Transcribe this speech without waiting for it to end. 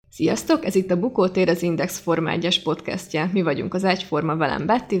Sziasztok! Ez itt a Bukótér, az Index Forma 1-es podcastje. Mi vagyunk az Egyforma velem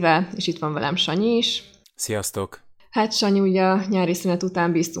Bettivel, és itt van velem Sanyi is. Sziasztok! Hát Sanyi, ugye a nyári szünet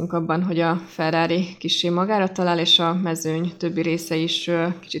után bíztunk abban, hogy a Ferrari kissé magára talál, és a mezőny többi része is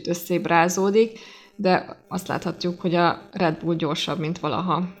kicsit összébb rázódik, de azt láthatjuk, hogy a Red Bull gyorsabb, mint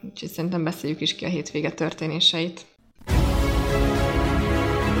valaha. Úgyhogy szerintem beszéljük is ki a hétvége történéseit.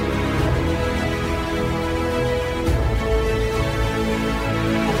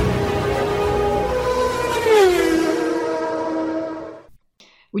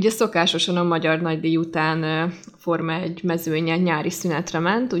 Ugye szokásosan a magyar nagydíj után Forma 1 mezőnye nyári szünetre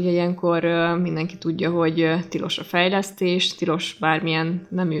ment, ugye ilyenkor mindenki tudja, hogy tilos a fejlesztés, tilos bármilyen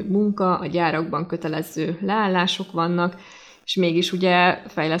nemű munka, a gyárakban kötelező leállások vannak, és mégis ugye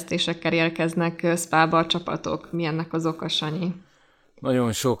fejlesztésekkel érkeznek Spába a csapatok. Mi ennek az oka, Sanyi?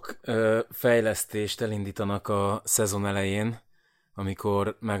 Nagyon sok fejlesztést elindítanak a szezon elején,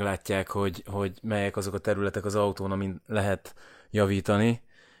 amikor meglátják, hogy melyek azok a területek az autón, amin lehet javítani.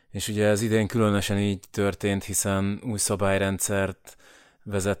 És ugye ez idén különösen így történt, hiszen új szabályrendszert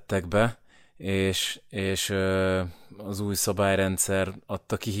vezettek be, és az új szabályrendszer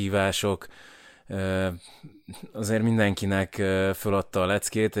adta kihívások, azért mindenkinek föladta a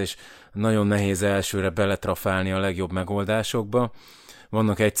leckét, és nagyon nehéz elsőre beletrafálni a legjobb megoldásokba.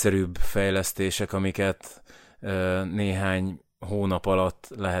 Vannak egyszerűbb fejlesztések, amiket néhány hónap alatt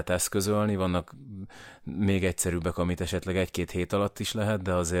lehet eszközölni, vannak még egyszerűbbek, amit esetleg 1-2 hét alatt is lehet,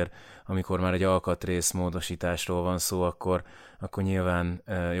 de azért amikor már egy alkatrész módosításról van szó, akkor nyilván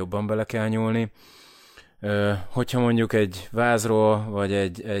jobban bele kell nyúlni. Hogyha mondjuk egy vázról, vagy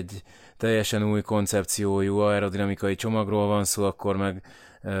egy teljesen új koncepciójú aerodinamikai csomagról van szó, akkor meg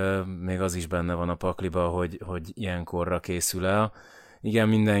még az is benne van a pakliba, hogy ilyenkorra készül el. Igen,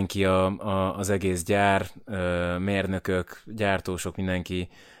 mindenki, az egész gyár, mérnökök, gyártósok,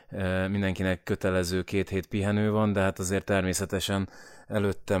 mindenkinek kötelező 2 hét pihenő van, de hát azért természetesen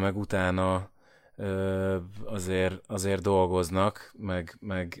előtte meg utána azért dolgoznak,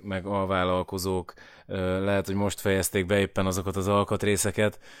 meg alvállalkozók, lehet, hogy most fejezték be éppen azokat az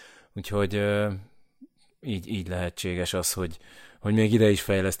alkatrészeket, úgyhogy így lehetséges az, hogy még ide is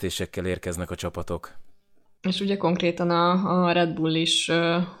fejlesztésekkel érkeznek a csapatok. És ugye konkrétan a Red Bull is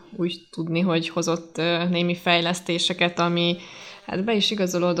úgy tudni, hogy hozott némi fejlesztéseket, ami hát be is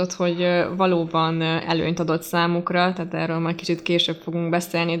igazolódott, hogy valóban előnyt adott számukra, tehát erről majd kicsit később fogunk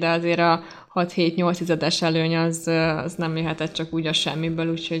beszélni, de azért a 6-7-8 tizedes előny az nem jöhetett csak úgy a semmiből,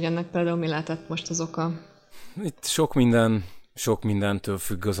 úgyhogy ennek például mi lehetett most az oka? Itt sok mindentől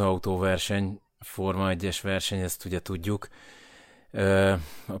függ az autóverseny, Forma 1-es verseny, ezt ugye tudjuk.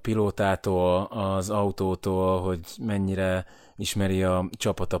 A pilótától, az autótól, hogy mennyire ismeri a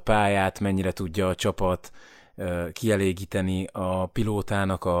csapat a pályát, mennyire tudja a csapat kielégíteni a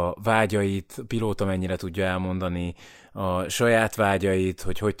pilótának a vágyait, a pilóta mennyire tudja elmondani a saját vágyait,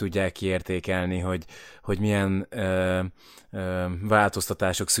 hogy tudják kiértékelni, hogy milyen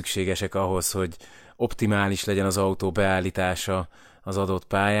változtatások szükségesek ahhoz, hogy optimális legyen az autó beállítása az adott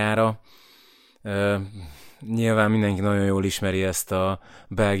pályára. Nyilván mindenki nagyon jól ismeri ezt a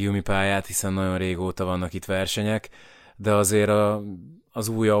belgiumi pályát, hiszen nagyon régóta vannak itt versenyek, de azért az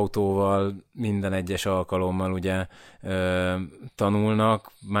új autóval minden egyes alkalommal ugye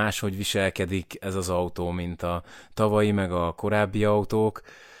tanulnak, máshogy viselkedik ez az autó, mint a tavalyi, meg a korábbi autók.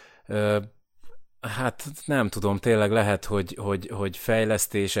 Hát nem tudom, tényleg lehet, hogy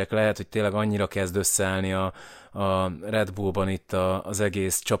fejlesztések, lehet, hogy tényleg annyira kezd összeállni a Red Bullban itt az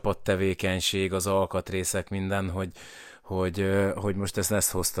egész csapattevékenység, az alkatrészek, minden, hogy most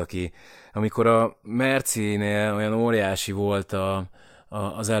ezt hozta ki. Amikor a Mercinél olyan óriási volt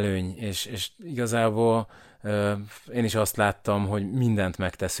az előny, és igazából én is azt láttam, hogy mindent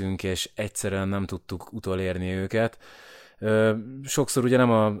megteszünk, és egyszerűen nem tudtuk utolérni őket. Sokszor ugye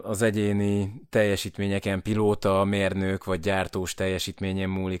nem az egyéni teljesítményeken, pilóta, mérnök vagy gyártós teljesítményen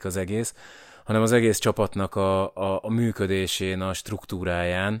múlik az egész, hanem az egész csapatnak a működésén, a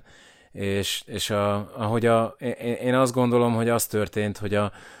struktúráján, és én azt gondolom, hogy az történt, hogy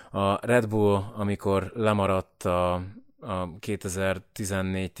a Red Bull, amikor lemaradt a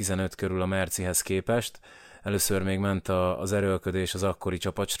 2014-15 körül a Mercihez képest, először még ment az erőlködés az akkori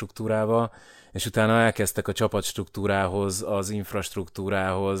csapatstruktúrával, és utána elkezdtek a csapatstruktúrához, az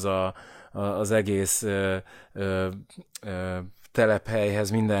infrastruktúrához, az egész telephelyhez,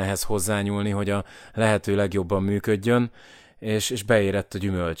 mindenhez hozzányúlni, hogy a lehető legjobban működjön, és beérett a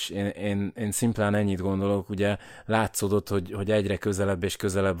gyümölcs. Én szimplán ennyit gondolok, ugye látszódott, hogy egyre közelebb és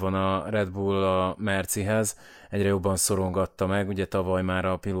közelebb van a Red Bull a Mercihez, egyre jobban szorongatta meg, ugye tavaly már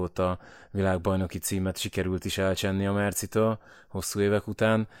a pilóta világbajnoki címet sikerült is elcsenni a Mercitől hosszú évek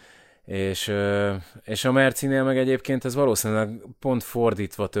után, és a Mercinél meg egyébként ez valószínűleg pont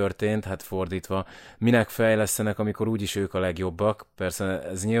fordítva történt, hát fordítva, minek fejlesztenek, amikor úgyis ők a legjobbak, persze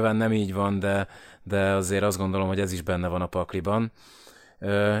ez nyilván nem így van, de azért azt gondolom, hogy ez is benne van a pakliban,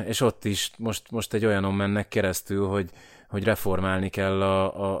 és ott is most egy olyanon mennek keresztül, hogy reformálni kell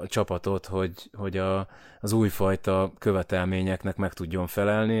a csapatot, hogy az újfajta követelményeknek meg tudjon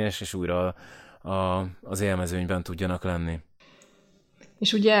felelni, és újra az élmezőnyben tudjanak lenni.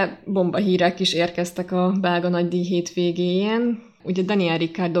 És ugye bombahírek is érkeztek a belga nagydíj hétvégéjén. Ugye Daniel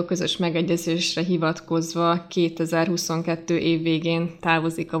Ricciardo közös megegyezésre hivatkozva 2022 év végén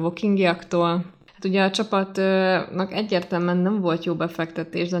távozik a Wokingiaktól. Hát ugye a csapatnak egyértelműen nem volt jó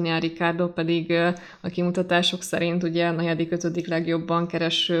befektetés, Daniel Ricciardo pedig a kimutatások szerint ugye a 4.-5. legjobban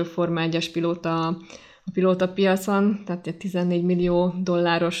kereső Forma 1-es pilóta a pilótapiacon, tehát 14 millió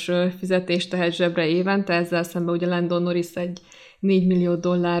dolláros fizetést tehet zsebre évente, ezzel szemben ugye Lando Norris egy 4 millió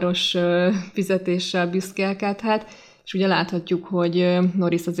dolláros fizetéssel büszkélkedhet, és ugye láthatjuk, hogy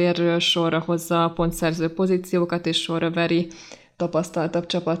Norris azért sorra hozza a pontszerző pozíciókat, és sorra veri tapasztaltabb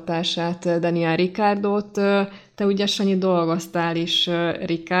csapattársát, Daniel Ricciardót. Te ugye, Sanyi, dolgoztál is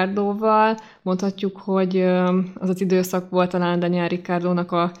Ricciardóval. Mondhatjuk, hogy az az időszak volt talán Daniel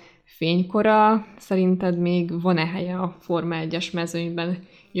Ricciardónak a fénykora. Szerinted még van-e helye a Forma 1-es mezőnyben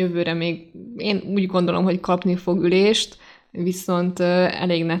jövőre? Még én úgy gondolom, hogy kapni fog ülést, viszont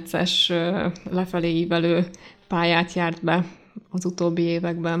elég necces lefelé ívelő pályát járt be az utóbbi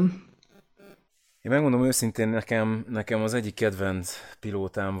években. Én megmondom őszintén, nekem az egyik kedvenc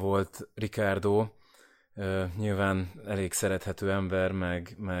pilótám volt Ricciardo, nyilván elég szerethető ember,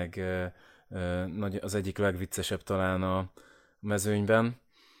 meg az egyik legviccesebb talán a mezőnyben.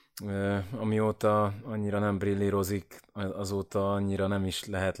 Amióta annyira nem brillírozik, azóta annyira nem is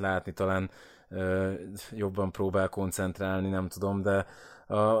lehet látni, talán jobban próbál koncentrálni, nem tudom, de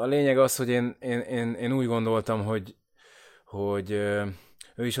a lényeg az, hogy én úgy gondoltam, hogy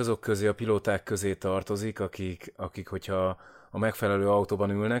ő is azok közé, a pilóták közé tartozik, akik hogyha a megfelelő autóban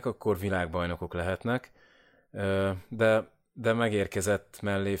ülnek, akkor világbajnokok lehetnek, de megérkezett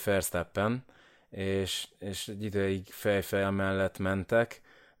mellé Verstappen, és egy ideig fejfej mellett mentek,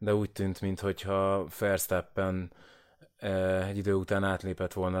 de úgy tűnt, mintha Verstappen egy idő után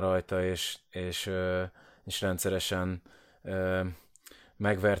átlépett volna rajta, és rendszeresen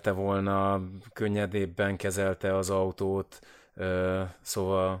megverte volna, könnyedébben kezelte az autót,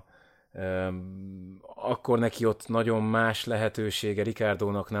 szóval akkor neki ott nagyon más lehetősége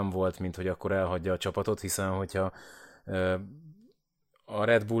Ricciardónak nem volt, mint hogy akkor elhagyja a csapatot, hiszen hogyha a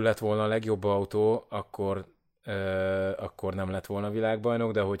Red Bull lett volna a legjobb autó, akkor nem lett volna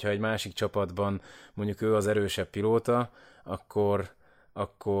világbajnok, de hogyha egy másik csapatban mondjuk ő az erősebb pilóta,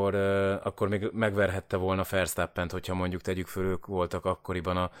 akkor még megverhette volna Verstappent, hogyha mondjuk tegyük föl, ők voltak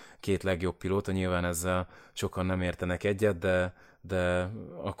akkoriban a két legjobb pilóta, nyilván ezzel sokan nem értenek egyet, de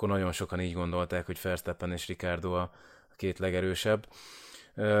akkor nagyon sokan így gondolták, hogy Verstappen és Ricciardo a két legerősebb.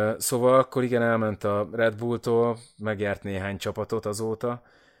 Szóval akkor igen, elment a Red Bulltól, megjárt néhány csapatot azóta,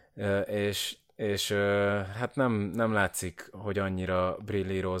 és hát nem látszik, hogy annyira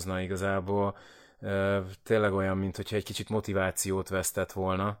brillírozna igazából. Tényleg olyan, mintha egy kicsit motivációt vesztett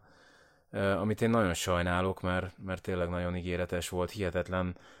volna, amit én nagyon sajnálok, mert tényleg nagyon ígéretes volt,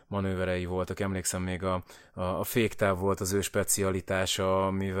 hihetetlen manőverei voltak. Emlékszem, még a féktáv volt az ő specialitása,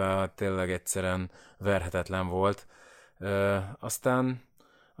 amivel tényleg egyszerűen verhetetlen volt.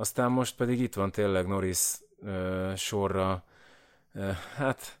 Aztán most pedig itt van tényleg Norris sorra,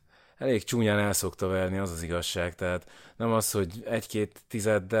 hát elég csúnyán el szokta verni, az az igazság, tehát nem az, hogy egy-két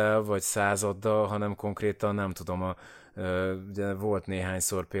tizeddel vagy századdal, hanem konkrétan nem tudom, ugye volt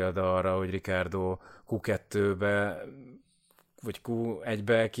néhányszor példa arra, hogy Ricciardo Q2-be vagy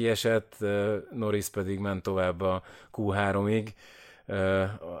Q1-be kiesett, Norris pedig ment tovább a Q3-ig,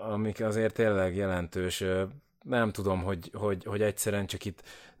 amik azért tényleg jelentős. Nem tudom, hogy egyszerűen csak itt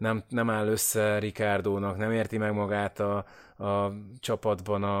nem áll össze Ricciardónak, nem érti meg magát a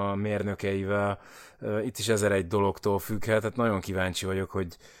csapatban a mérnökeivel. Itt is 1001 dologtól függhet, tehát nagyon kíváncsi vagyok,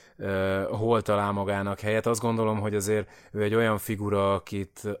 hogy hol talál magának helyet. Azt gondolom, hogy azért ő egy olyan figura,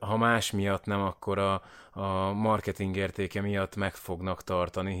 akit ha más miatt nem, akkor a marketing értéke miatt meg fognak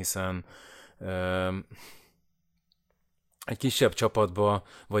tartani, hiszen egy kisebb csapatba,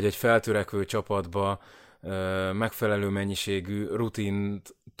 vagy egy feltörekvő csapatba megfelelő mennyiségű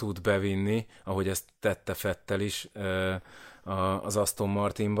rutint tud bevinni, ahogy ezt tette Vettel is, az Aston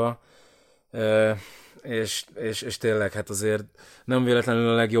Martinba. És tényleg hát azért nem véletlenül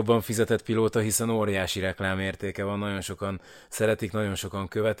a legjobban fizetett pilóta, hiszen óriási reklámértéke van, nagyon sokan szeretik, nagyon sokan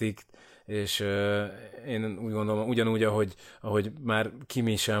követik, és én úgy gondolom, ugyanúgy, ahogy már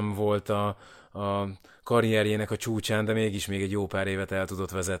Kimi sem volt a karrierjének a csúcsán, de mégis még egy jó pár évet el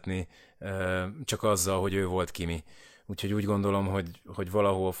tudott vezetni csak azzal, hogy ő volt Kimi. Úgyhogy úgy gondolom, hogy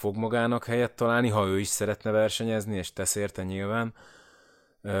valahol fog magának helyet találni, ha ő is szeretne versenyezni, és tesz érte nyilván.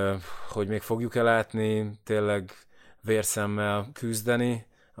 Hogy még fogjuk-e látni tényleg vérszemmel küzdeni,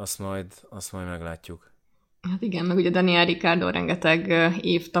 azt majd meglátjuk. Hát igen, meg ugye Daniel Ricciardo rengeteg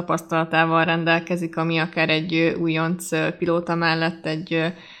év tapasztalatával rendelkezik, ami akár egy újonc pilóta mellett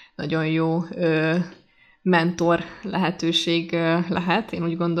egy nagyon jó mentor lehetőség lehet, én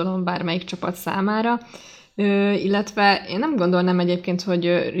úgy gondolom bármelyik csapat számára. Illetve én nem gondolnám egyébként,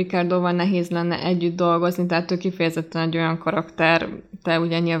 hogy Ricciardoval nehéz lenne együtt dolgozni, tehát ő kifejezetten egy olyan karakter, te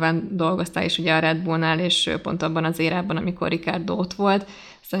ugye nyilván dolgoztál is ugye a Red Bullnál, és pont abban az érában, amikor Ricciardo ott volt.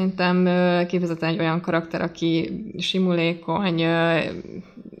 Szerintem kifejezetten egy olyan karakter, aki simulékony,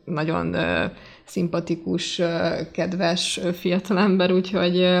 nagyon szimpatikus, kedves fiatalember,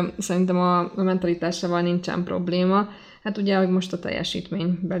 úgyhogy szerintem a mentalitásával nincsen probléma. Hát ugye, hogy most a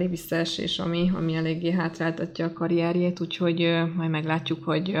teljesítménybeli visszaesés, ami eléggé hátráltatja a karrierjét, úgyhogy majd meglátjuk,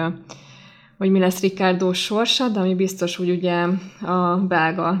 hogy mi lesz Ricciardo sorsa, de ami biztos, hogy ugye a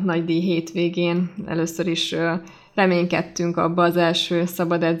belga nagydíj hétvégén először is reménykedtünk abba az első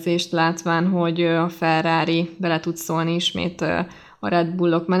szabad edzést látván, hogy a Ferrari bele tud szólni ismét a Red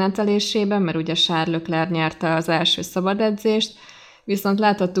Bullok menetelésében, mert ugye Charles Leclerc nyerte az első szabad edzést, viszont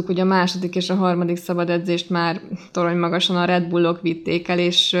láthattuk, hogy a második és a harmadik szabad edzést már torony magasan a Red Bullok vitték el,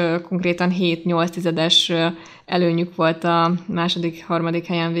 és konkrétan 7-8 előnyük volt a második-harmadik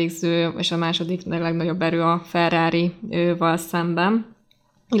helyen végző, és a második legnagyobb erő a Ferrari-val szemben.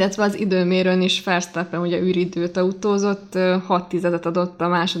 Illetve az időmérőn is Verstappen ugye űridőt autózott, 6 adott a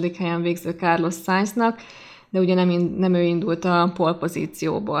második helyen végző Carlos Sainznak, de ugye nem ő indult a pole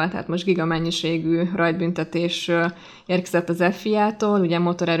pozícióból, tehát most gigamennyiségű rajtbüntetés érkezett az FIA-tól, ugye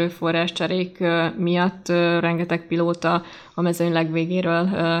motorerőforrás cserék miatt rengeteg pilóta a mezőny legvégéről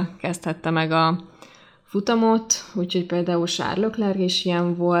kezdhette meg a futamot, úgyhogy például Charles Leclerc is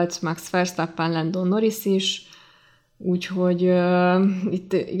ilyen volt, Max Verstappen, Lando Norris is, úgyhogy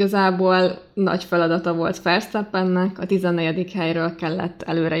itt igazából nagy feladata volt Verstappennek, a 14. helyről kellett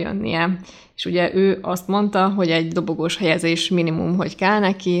előre jönnie. És ugye ő azt mondta, hogy egy dobogós helyezés minimum, hogy kell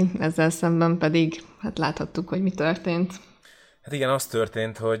neki, ezzel szemben pedig hát láthattuk, hogy mi történt. Hát igen, az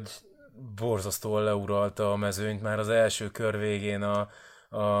történt, hogy borzasztóan leuralta a mezőnyt, már az első kör végén a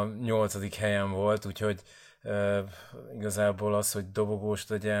 8. helyen volt, úgyhogy igazából az, hogy dobogós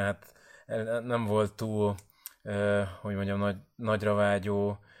legyen, hát nem volt túl hogy mondjam, nagyra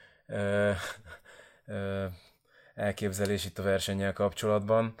vágyó elképzelés itt a versennyel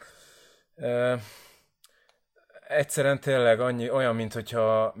kapcsolatban. Egyszerűen tényleg olyan,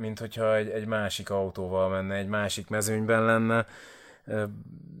 minthogyha egy másik autóval menne, egy másik mezőnyben lenne,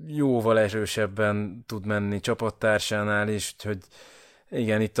 jóval erősebben tud menni csapattársánál is, úgyhogy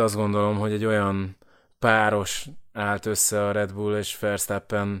igen, itt azt gondolom, hogy egy olyan páros állt össze a Red Bull és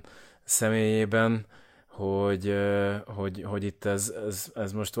Verstappen személyében, hogy itt ez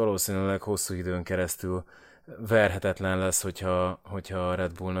most valószínűleg hosszú időn keresztül verhetetlen lesz, hogyha a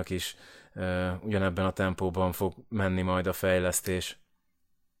Red Bullnak is ugyanebben a tempóban fog menni majd a fejlesztés.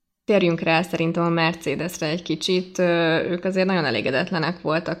 Térjünk rá szerintem a Mercedesre egy kicsit. Ők azért nagyon elégedetlenek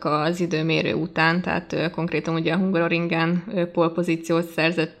voltak az időmérő után, tehát konkrétan ugye a Hungaroringen pole pozíciót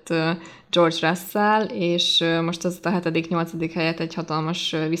szerzett George Russell, és most az a 7.-8. helyet egy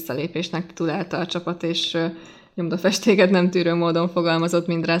hatalmas visszalépésnek tudálta a csapat, és nyomdafestéket nem tűrő módon fogalmazott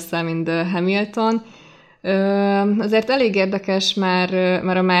mind Russell, mind Hamilton. Azért elég érdekes,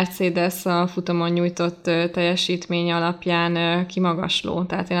 mert a Mercedes a futamon nyújtott teljesítmény alapján kimagasló.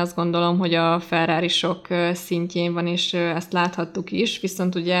 Tehát én azt gondolom, hogy a Ferrari-sok szintjén van, és ezt láthattuk is,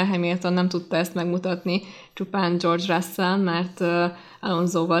 viszont ugye Hamilton nem tudta ezt megmutatni, csupán George Russell, mert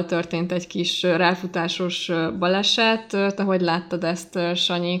Alonsoval történt egy kis ráfutásos baleset. Te hogy láttad ezt,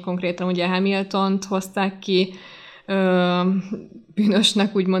 Sanyi? Konkrétan ugye Hamiltont hozták ki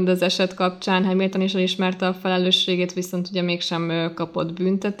bűnösnek úgymond az eset kapcsán. Hamilton is elismerte a felelősségét, viszont ugye mégsem kapott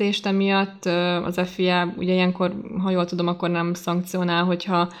büntetést emiatt. Az FIA ugye ilyenkor, ha jól tudom, akkor nem szankcionál,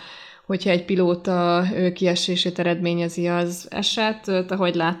 hogyha egy pilóta kiesését eredményezi az eset. Te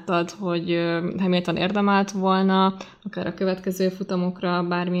hogy láttad, hogy Hamilton érdemelt volna, akár a következő futamokra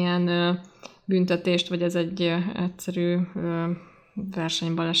bármilyen büntetést, vagy ez egy egyszerű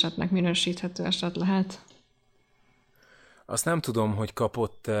versenybalesetnek minősíthető eset lehet? Azt nem tudom, hogy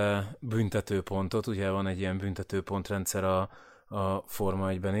kapott büntetőpontot, ugye van egy ilyen büntetőpontrendszer a Forma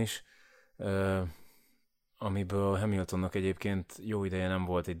 1-ben is, amiből Hamiltonnak egyébként jó ideje nem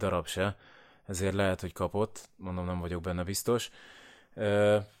volt egy darab se, ezért lehet, hogy kapott, mondom, nem vagyok benne biztos.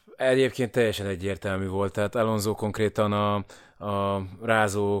 Egyébként teljesen egyértelmű volt, tehát Alonso konkrétan a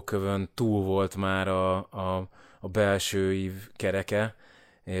rázókövön túl volt már a belső ív kereke,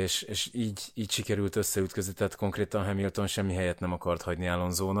 és így sikerült összeütközni, tehát konkrétan Hamilton semmi helyet nem akart hagyni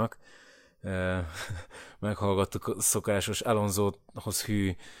Alonsónak. Meghallgattuk a szokásos Alonsóhoz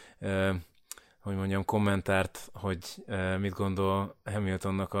hű, hogy mondjam, kommentárt, hogy mit gondol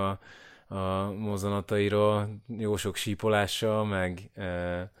Hamiltonnak a mozzanatairól, jó sok sípolással, meg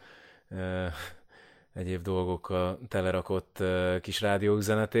egyéb dolgokkal telerakott kis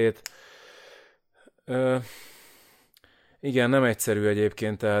rádióüzenetét. Igen, nem egyszerű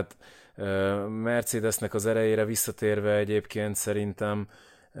egyébként, tehát Mercedesnek az erejére visszatérve egyébként szerintem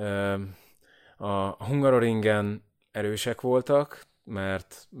a Hungaroringen erősek voltak,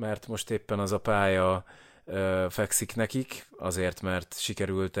 mert most éppen az a pálya fekszik nekik, azért, mert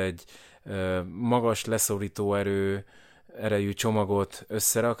sikerült egy magas leszorító erejű csomagot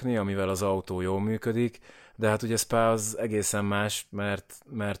összerakni, amivel az autó jól működik, de hát ugye Spa az egészen más,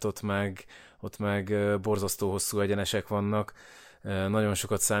 mert ott meg borzasztó hosszú egyenesek vannak, nagyon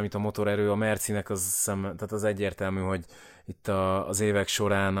sokat számít a motorerő, a Mercinek tehát az egyértelmű, hogy itt az évek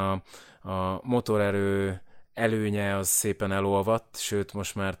során a motorerő előnye az szépen elolvadt, sőt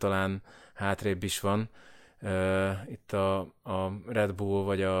most már talán hátrébb is van itt a Red Bull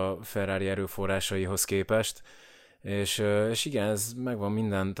vagy a Ferrari erőforrásaihoz képest, és igen, ez megvan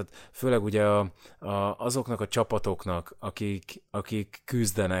minden, tehát főleg ugye azoknak a csapatoknak, akik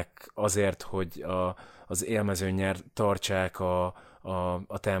küzdenek azért, hogy az élmezőnnyel tartsák a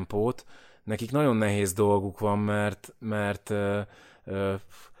tempót, nekik nagyon nehéz dolguk van, mert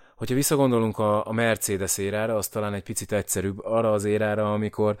hogyha visszagondolunk a Mercedes érára, az talán egy picit egyszerűbb, arra az érára,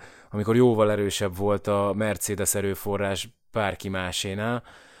 amikor jóval erősebb volt a Mercedes erőforrás bárki másénál,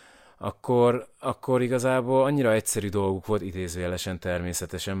 akkor igazából annyira egyszerű dolguk volt, idézőjelesen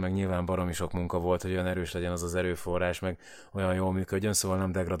természetesen, meg nyilván baromi sok munka volt, hogy olyan erős legyen az erőforrás, meg olyan jól működjön, szóval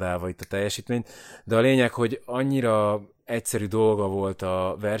nem degradálva itt a teljesítményt. De a lényeg, hogy annyira egyszerű dolga volt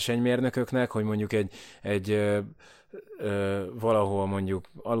a versenymérnököknek, hogy mondjuk egy valahol mondjuk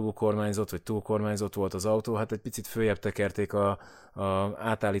alulkormányzott, vagy túlkormányzott volt az autó, hát egy picit följebb tekerték,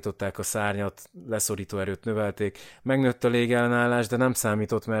 átállították a szárnyat, leszorító erőt növelték, megnőtt a légellenállás, de nem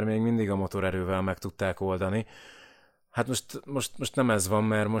számított, mert még mindig a motorerővel meg tudták oldani. Hát most nem ez van,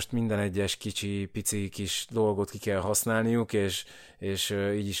 mert most minden egyes pici kis dolgot ki kell használniuk, és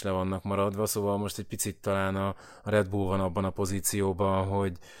így is le vannak maradva, szóval most egy picit talán a Red Bull van abban a pozícióban,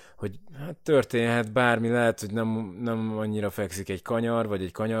 hogy hát történhet bármi, lehet, hogy nem annyira fekszik egy kanyar, vagy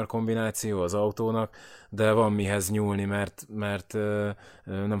egy kanyar kombináció az autónak, de van mihez nyúlni, mert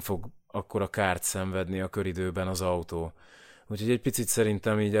nem fog akkora kárt szenvedni a köridőben az autó. Úgyhogy egy picit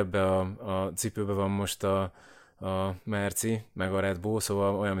szerintem így ebbe a cipőbe van most a Merci, meg a Red Bull,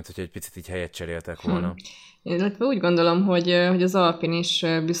 szóval olyan, mintha egy picit így helyet cseréltek volna. Illetve úgy gondolom, hogy az Alpine is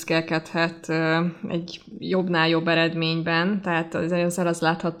büszkélkedhet egy jobbnál jobb eredményben, tehát az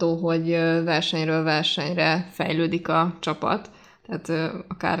látható, hogy versenyről versenyre fejlődik a csapat. Tehát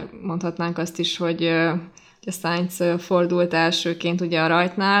akár mondhatnánk azt is, hogy a Sainz fordult elsőként ugye a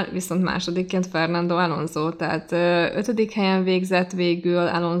rajtnál, viszont másodikként Fernando Alonso, tehát 5. helyen végzett végül,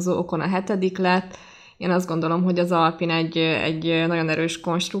 Alonso Ocon a 7. lett. Én azt gondolom, hogy az Alpine egy nagyon erős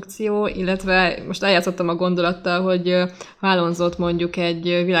konstrukció, illetve most eljátszottam a gondolattal, hogy ha Alonsót mondjuk egy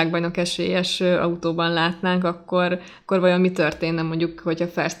világbajnok esélyes autóban látnánk, akkor vajon mi történne mondjuk, hogyha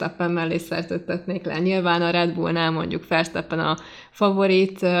Verstappen mellé szerződtetnék le. Nyilván a Red Bullnál mondjuk Verstappen a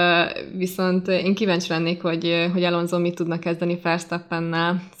favorit, viszont én kíváncsi lennék, hogy Alonso mit tudna kezdeni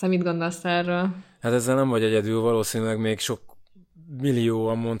Verstappennel. Szóval mit gondolsz erről? Hát ezzel nem vagy egyedül, valószínűleg még sok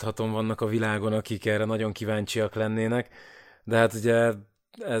millióan mondhatom vannak a világon, akik erre nagyon kíváncsiak lennének, de hát ugye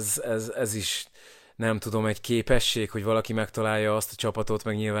ez is nem tudom, egy képesség, hogy valaki megtalálja azt a csapatot,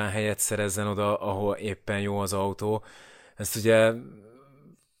 meg nyilván helyet szerezzen oda, ahol éppen jó az autó. Ezt ugye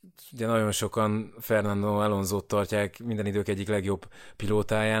nagyon sokan Fernando Alonsót tartják minden idők egyik legjobb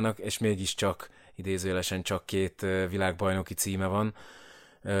pilótájának, és mégiscsak idézőjelesen csak 2 világbajnoki címe van.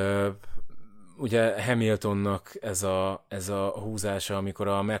 Ugye Hamiltonnak ez a húzása, amikor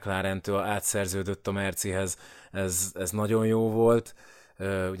a McLarentől átszerződött a Mercihez, ez nagyon jó volt.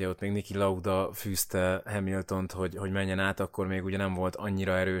 Ugye ott még Niki Lauda fűzte Hamiltont, hogy menjen át, akkor még ugye nem volt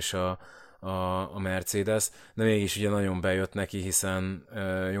annyira erős a Mercedes, de mégis ugye nagyon bejött neki, hiszen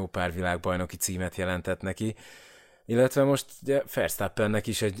jó pár világbajnoki címet jelentett neki. Illetve most ugye Verstappennek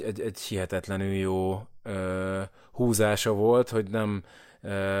is egy hihetetlenül jó húzása volt, hogy nem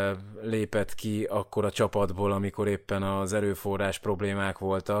lépett ki akkor a csapatból, amikor éppen az erőforrás problémák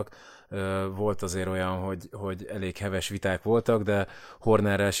voltak. Volt azért olyan, hogy elég heves viták voltak, de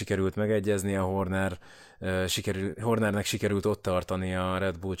Hornerrel sikerült megegyezni, Hornernek sikerült ott tartani a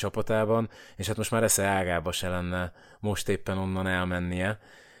Red Bull csapatában, és hát most már esze ágába se lenne most éppen onnan elmennie.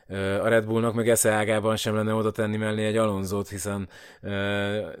 A Red Bullnak meg esze ágában sem lenne oda tenni mellé egy Alonsót, hiszen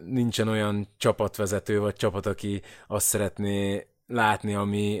nincsen olyan csapatvezető vagy csapat, aki azt szeretné látni,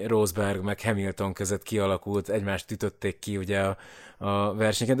 ami Rosberg meg Hamilton között kialakult, egymást ütötték ki ugye a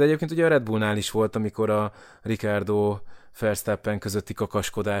versenyeken, de egyébként ugye a Red Bullnál is volt, amikor a Ricciardo Verstappen közötti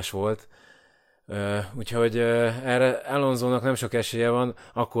kakaskodás volt, úgyhogy erre Alonsónak nem sok esélye van,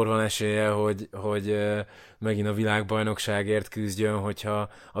 akkor van esélye, hogy megint a világbajnokságért küzdjön, hogyha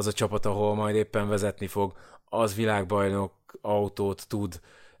az a csapat, ahol majd éppen vezetni fog, az világbajnok autót tud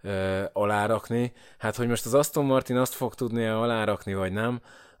alárakni. Hát, hogy most az Aston Martin azt fog tudni alárakni, vagy nem,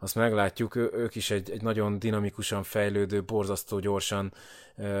 azt meglátjuk. Ők is egy nagyon dinamikusan fejlődő, borzasztó gyorsan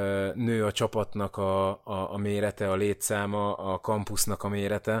nő a csapatnak a mérete, a létszáma, a kampusznak a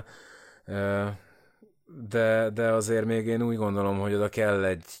mérete. De azért még én úgy gondolom, hogy oda kell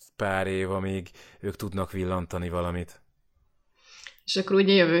egy pár év, amíg ők tudnak villantani valamit. És akkor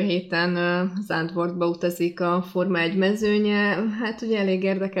ugye jövő héten Zandvoortba utazik a Forma 1 mezőnye. Hát ugye elég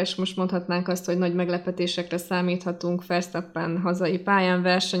érdekes, most mondhatnánk azt, hogy nagy meglepetésekre számíthatunk. Verstappen hazai pályán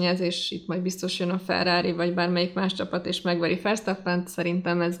versenyez, és itt majd biztos jön a Ferrari, vagy bármelyik más csapat, és megveri Verstappent.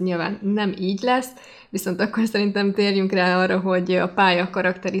 Szerintem ez nyilván nem így lesz, viszont akkor szerintem térjünk rá arra, hogy a pálya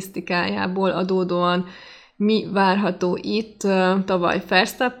karakterisztikájából adódóan mi várható itt. Tavaly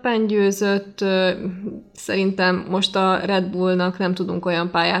Verstappen győzött, szerintem most a Red Bullnak nem tudunk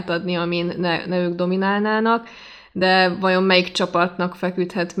olyan pályát adni, amin ne ők dominálnának, de vajon melyik csapatnak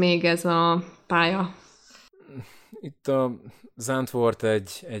feküdhet még ez a pálya? Itt a Zandvoort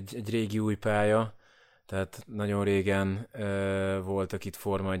egy régi új pálya, tehát nagyon régen voltak itt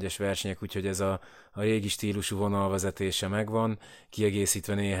Forma 1-es versenyek, úgyhogy ez a régi stílusú vonalvezetése megvan,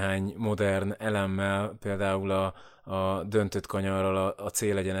 kiegészítve néhány modern elemmel, például a döntött kanyarral a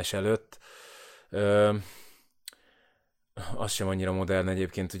célegyenes előtt. Az sem annyira modern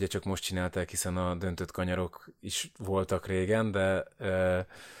egyébként, ugye csak most csinálták, hiszen a döntött kanyarok is voltak régen, de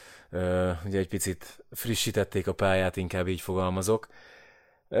ugye egy picit frissítették a pályát, inkább így fogalmazok.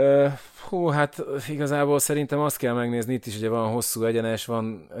 Hát igazából szerintem azt kell megnézni, itt is ugye van hosszú egyenes,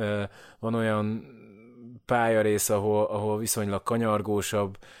 van olyan pályarész, ahol viszonylag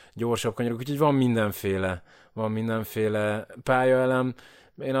kanyargósabb, gyorsabb kanyarok, úgyhogy van mindenféle pályaelem.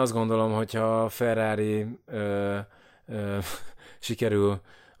 Én azt gondolom, hogyha Ferrari sikerül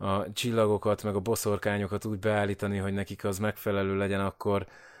a csillagokat, meg a boszorkányokat úgy beállítani, hogy nekik az megfelelő legyen,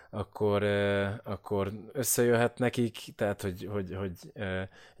 akkor összejöhet nekik, tehát hogy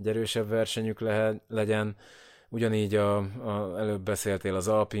egy erősebb versenyük legyen. Ugyanígy előbb beszéltél az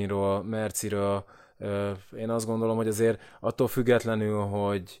Alpinról, Merciről. Én azt gondolom, hogy azért attól függetlenül,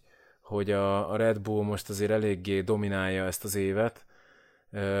 hogy a Red Bull most azért eléggé dominálja ezt az évet,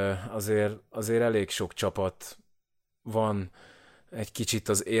 azért elég sok csapat van egy kicsit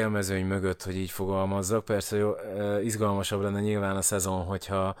az élmezőny mögött, hogy így fogalmazzak. Persze jó, izgalmasabb lenne nyilván a szezon,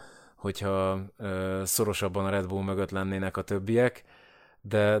 hogyha szorosabban a Red Bull mögött lennének a többiek,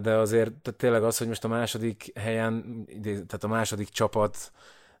 de azért tényleg az, hogy most a második helyen, tehát a második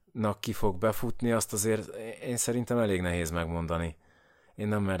csapatnak ki fog befutni, azt azért én szerintem elég nehéz megmondani. Én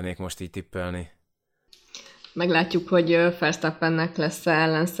nem mernék most így tippelni. Meglátjuk, hogy Verstappennek lesz-e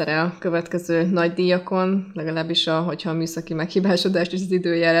ellenszere a következő nagy díjakon, legalábbis hogyha a műszaki meghibásodást és az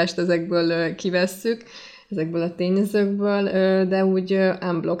időjárást ezekből kivesszük, ezekből a tényezőkből, de úgy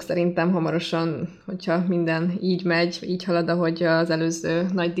unblock szerintem hamarosan, hogyha minden így megy, így halad, ahogy az előző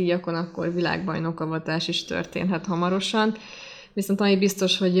nagy díjakon, akkor világbajnokavatás is történhet hamarosan. Viszont ami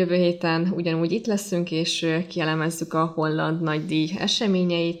biztos, hogy jövő héten ugyanúgy itt leszünk, és kielemezzük a holland nagydíj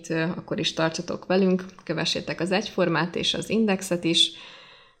eseményeit, akkor is tartsatok velünk, kövessétek az Egyformát és az Indexet is.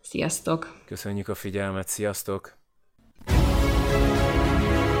 Sziasztok! Köszönjük a figyelmet, sziasztok!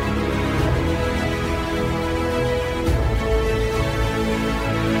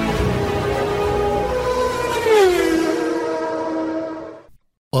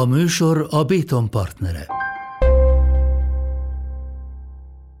 A műsor a Béton partnere.